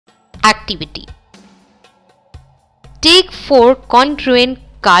Activity. Take 4 congruent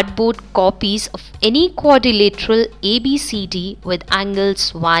cardboard copies of any quadrilateral ABCD with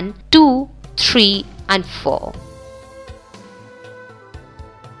angles 1, 2, 3 and 4.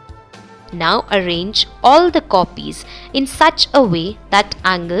 Now arrange all the copies in such a way that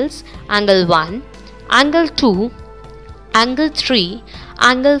angles angle 1, angle 2, angle 3,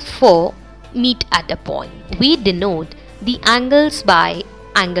 angle 4 meet at a point. We denote the angles by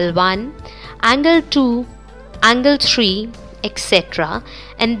angle 1, angle 2, angle 3, etc.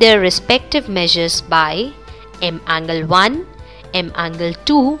 and their respective measures by M angle 1, M angle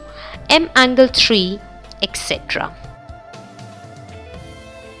 2, M angle 3, etc.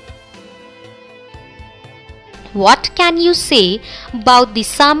 What can you say about the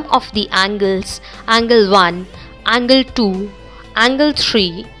sum of the angles angle 1, angle 2, angle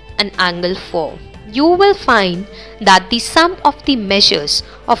 3 and angle 4? You will find that the sum of the measures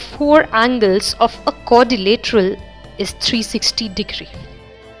of 4 angles of a quadrilateral is 360 degrees.